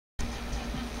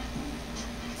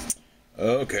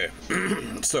Okay,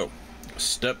 so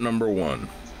step number one.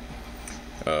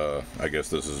 I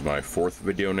guess this is my fourth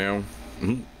video now.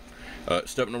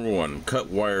 Step number one: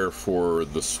 cut wire for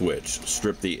the switch.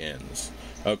 Strip the ends.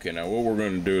 Okay, now what we're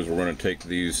going to do is we're going to take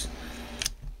this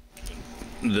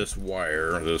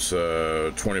wire, this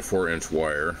 24-inch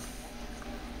wire,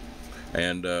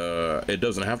 and it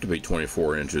doesn't have to be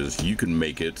 24 inches. You can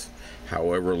make it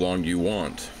however long you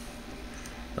want.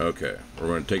 Okay, we're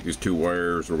going to take these two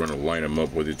wires, we're going to line them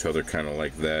up with each other kind of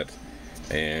like that,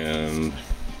 and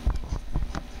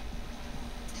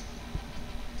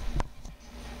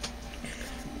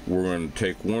we're going to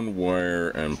take one wire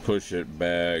and push it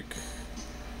back,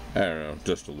 I don't know,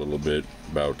 just a little bit,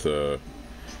 about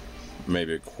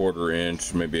maybe a 1/4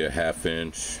 inch, maybe a 1/2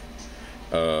 inch,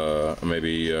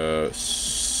 maybe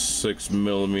 6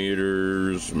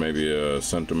 millimeters, maybe a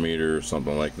centimeter,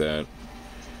 something like that.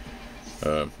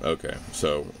 Okay,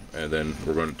 so, and then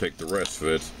we're going to take the rest of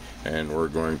it and we're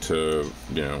going to,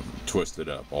 you know, twist it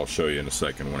up. I'll show you in a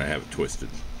second when I have it twisted.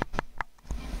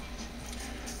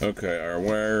 Okay, our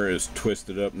wire is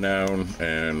twisted up now,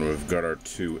 and we've got our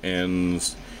two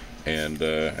ends, and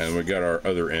we got our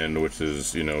other end, which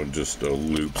is, you know, just a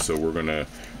loop. So we're gonna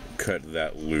cut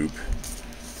that loop.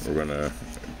 We're gonna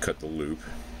cut the loop.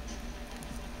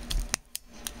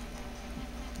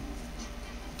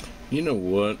 You know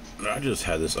what? I just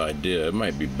had this idea. It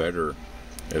might be better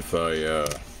if I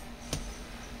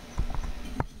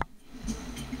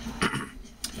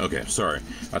okay, sorry.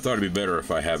 I thought it'd be better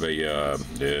if I have a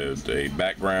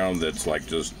background that's like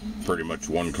just pretty much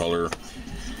one color.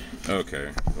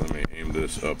 Okay, let me aim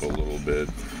this up a little bit.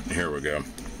 Here we go.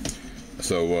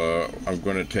 So I'm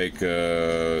going to take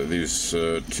these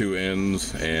two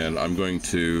ends and I'm going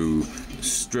to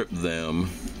strip them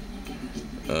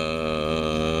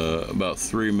about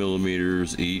 3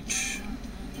 millimeters each.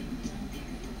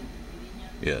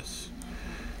 Yes.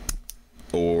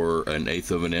 Or 1/8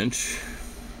 of an inch.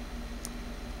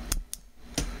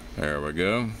 There we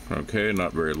go. Okay,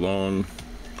 not very long.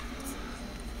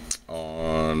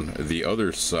 On the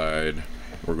other side,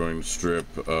 we're going to strip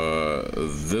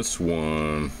this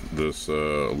one, this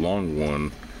long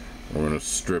one. We're going to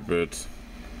strip it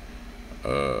about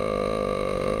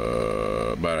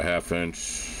a 1/2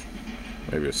 inch,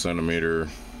 maybe a centimeter.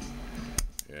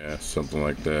 Yeah, something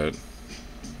like that.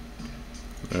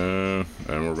 And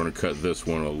we're going to cut this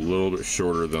one a little bit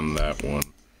shorter than that one.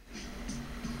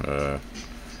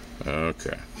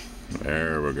 Okay,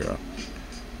 there we go.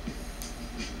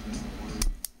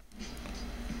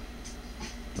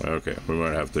 Okay, we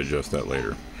might have to adjust that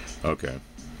later. Okay,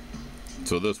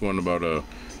 so this one about a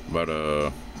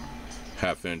 1/2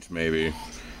 inch maybe,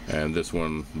 and this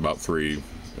one about 3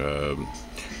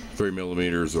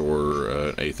 millimeters or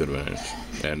 1/8 of an inch,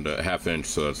 and a 1/2 inch,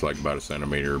 so that's like about a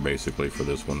centimeter basically for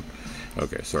this one.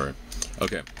 Okay, sorry.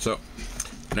 Okay, so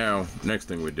now next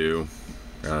thing we do,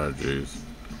 oh geez,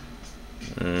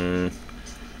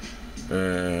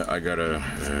 I gotta,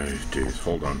 geez,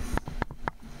 hold on.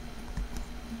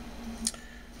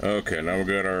 Okay, now we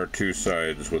got our two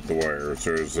sides with the wires.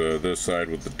 There's this side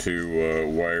with the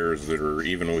two wires that are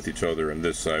even with each other, and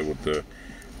this side with the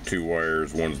two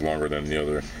wires, one's longer than the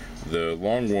other. The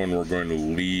long one we're going to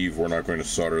leave. We're not going to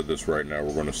solder this right now.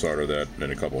 We're going to solder that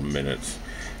in a couple of minutes.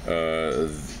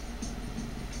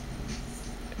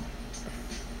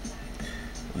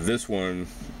 This one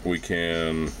we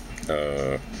can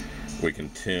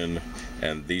tin,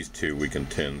 and these two we can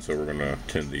tin, so we're going to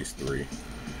tin these three.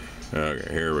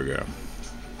 Okay, here we go.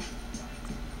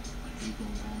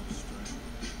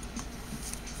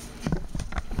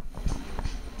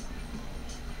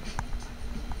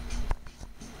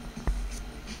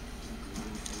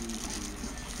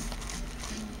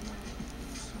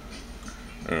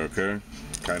 Okay,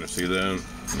 kind of see that?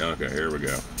 Okay, here we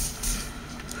go.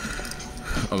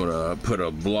 I'm gonna put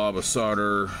a blob of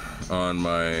solder on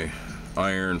my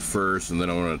iron first, and then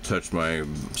I'm gonna touch my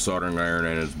soldering iron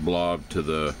and its blob to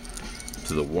the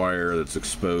wire that's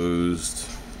exposed,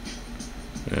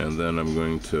 and then I'm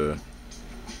going to,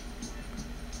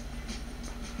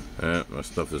 my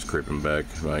stuff is creeping back,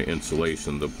 my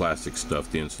insulation, the plastic stuff,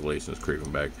 the insulation is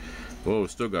creeping back. Well, we've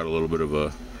still got a little bit of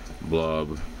a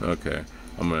blob. Okay,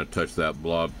 I'm going to touch that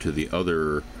blob to the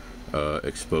other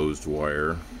exposed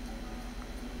wire,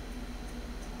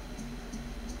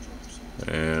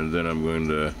 and then I'm going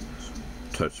to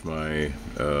touch my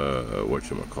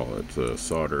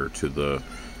solder to the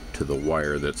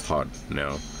wire that's hot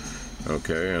now.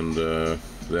 Okay, and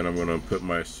then I'm gonna put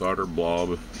my solder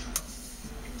blob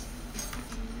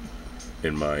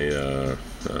in my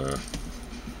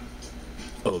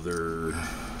other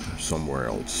somewhere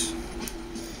else.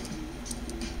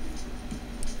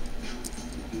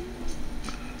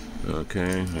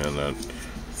 Okay, and that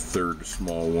third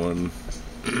small one.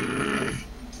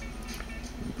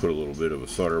 Put a little bit of a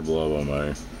solder blob on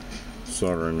my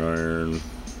soldering iron,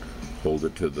 hold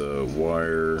it to the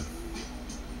wire.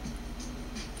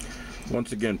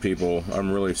 Once again, people,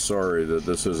 I'm really sorry that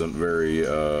this isn't very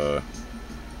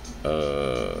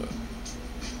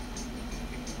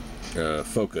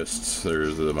focused.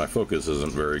 My focus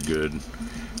isn't very good.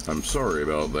 I'm sorry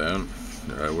about that.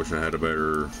 I wish I had a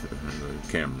better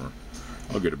camera.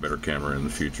 I'll get a better camera in the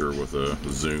future with a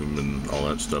zoom and all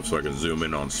that stuff, so I can zoom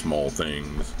in on small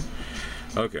things.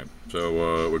 Okay,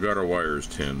 so we got our wires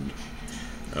tinned.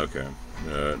 Okay,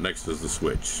 next is the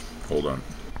switch. Hold on.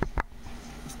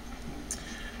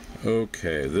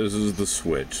 Okay, this is the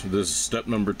switch. This is step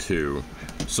number 2.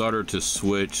 Solder to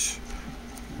switch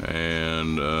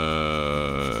and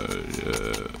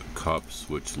cop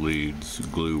switch leads,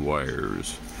 glue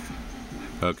wires.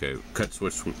 Okay, cut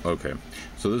switch. Okay,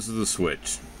 so this is the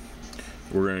switch.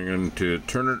 We're going to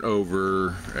turn it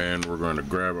over, and we're going to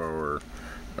grab our.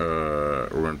 We're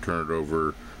going to turn it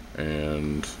over,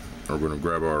 and we're going to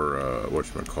grab our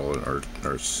whatchamacallit,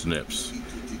 our snips,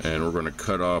 and we're going to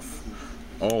cut off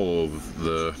all of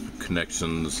the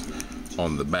connections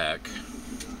on the back.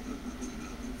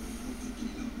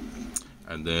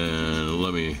 And then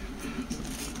let me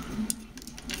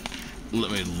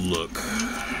look.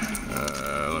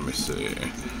 Let me see.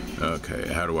 Okay,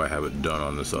 how do I have it done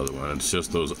on this other one? It's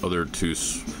just those other two.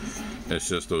 It's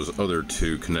just those other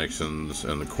two connections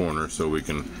in the corner, so we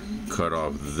can cut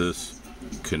off this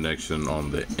connection on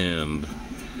the end.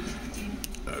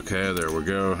 Okay, there we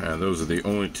go. And those are the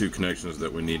only two connections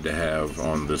that we need to have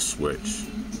on this switch.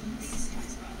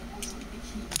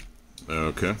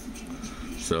 Okay.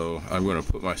 So I'm going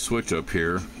to put my switch up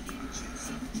here,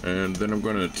 and then I'm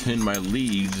going to tin my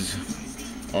leads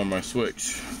on my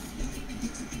switch.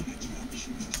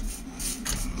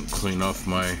 Clean off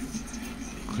my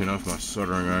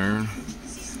soldering iron.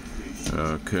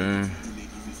 Okay,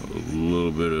 a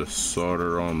little bit of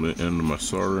solder on the end of my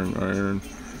soldering iron,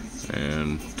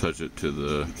 and touch it to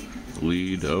the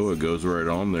lead. Oh, it goes right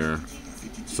on there.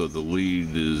 So the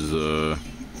lead is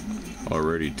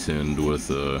already tinned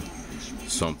with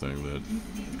something that.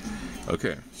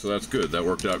 Okay, so that's good. That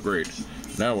worked out great.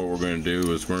 Now what we're going to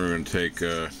do is we're going to take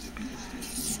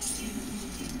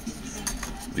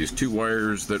these two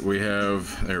wires that we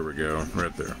have. There we go,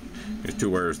 right there. These two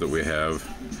wires that we have,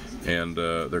 and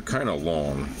they're kind of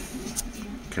long.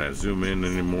 Can I zoom in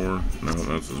anymore? No,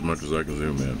 that's as much as I can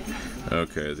zoom in.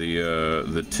 Okay,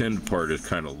 the tinned part is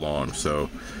kind of long, so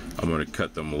I'm going to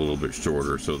cut them a little bit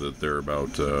shorter so that they're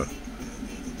about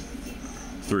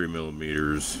 3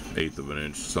 millimeters, 1/8 of an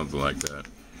inch, something like that.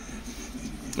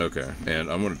 Okay,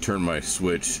 and I'm going to turn my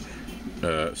switch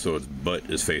so its butt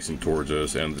is facing towards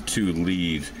us, and the two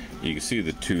leads, you can see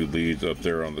the two leads up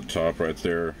there on the top right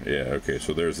there. Yeah, okay,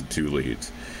 so there's the two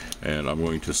leads. And I'm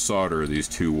going to solder these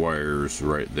two wires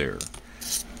right there.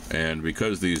 And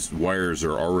because these wires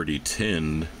are already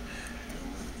tinned,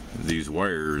 these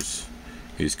wires,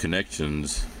 these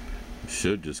connections,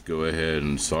 should just go ahead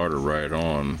and solder right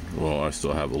on. Well, I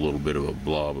still have a little bit of a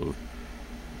blob of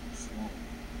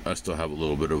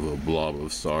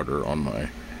solder on my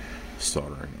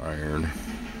soldering iron.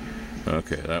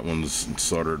 Okay, that one's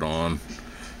soldered on.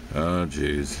 Oh,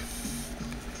 jeez.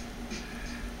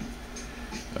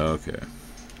 Okay,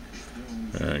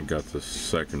 and got the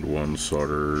second one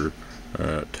soldered,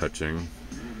 touching.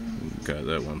 Got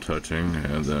that one touching,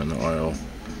 and then I'll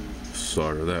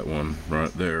solder that one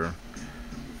right there.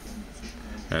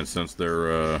 And since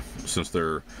they're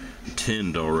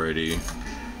tinned already,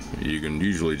 you can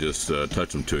usually just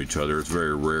touch them to each other. It's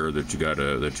very rare that you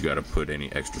gotta put any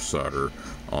extra solder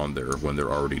on there when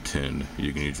they're already tinned.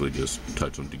 You can usually just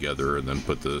touch them together and then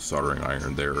put the soldering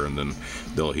iron there, and then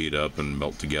they'll heat up and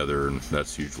melt together, and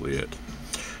that's usually it.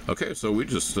 Okay, so we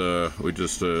just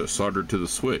soldered to the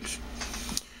switch.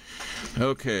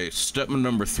 Okay, step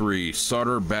number 3: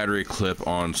 solder battery clip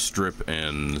on strip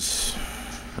ends.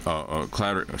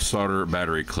 Solder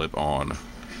battery clip on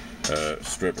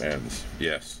strip ends.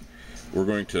 Yes. We're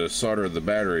going to solder the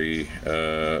battery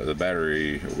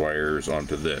wires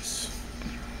onto this.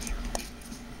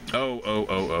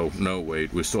 Oh, no,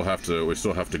 wait. We still have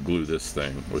to glue this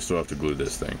thing.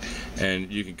 And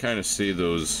you can kind of see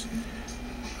those,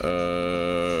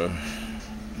 I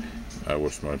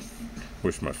wish my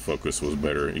focus was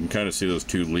better. You can kind of see those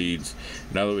two leads.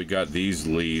 Now that we got these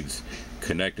leads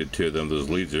connected to them, those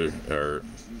leads are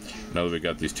now that we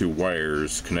got these two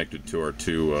wires connected to our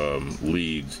two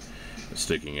leads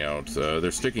sticking out,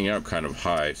 they're sticking out kind of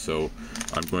high, so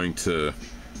I'm going to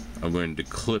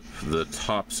clip the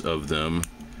tops of them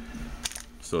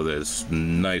so that it's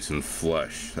nice and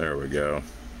flush. There we go.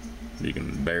 You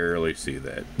can barely see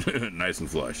that. Nice and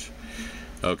flush.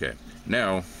 Okay,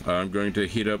 now I'm going to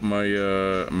heat up my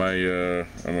glue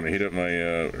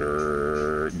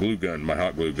gun, my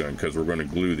hot glue gun, because we're going to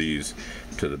glue these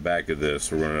to the back of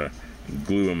this. We're going to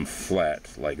glue them flat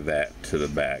like that to the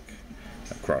back,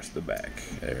 across the back.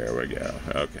 There we go.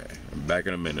 Okay, I'm back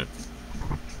in a minute.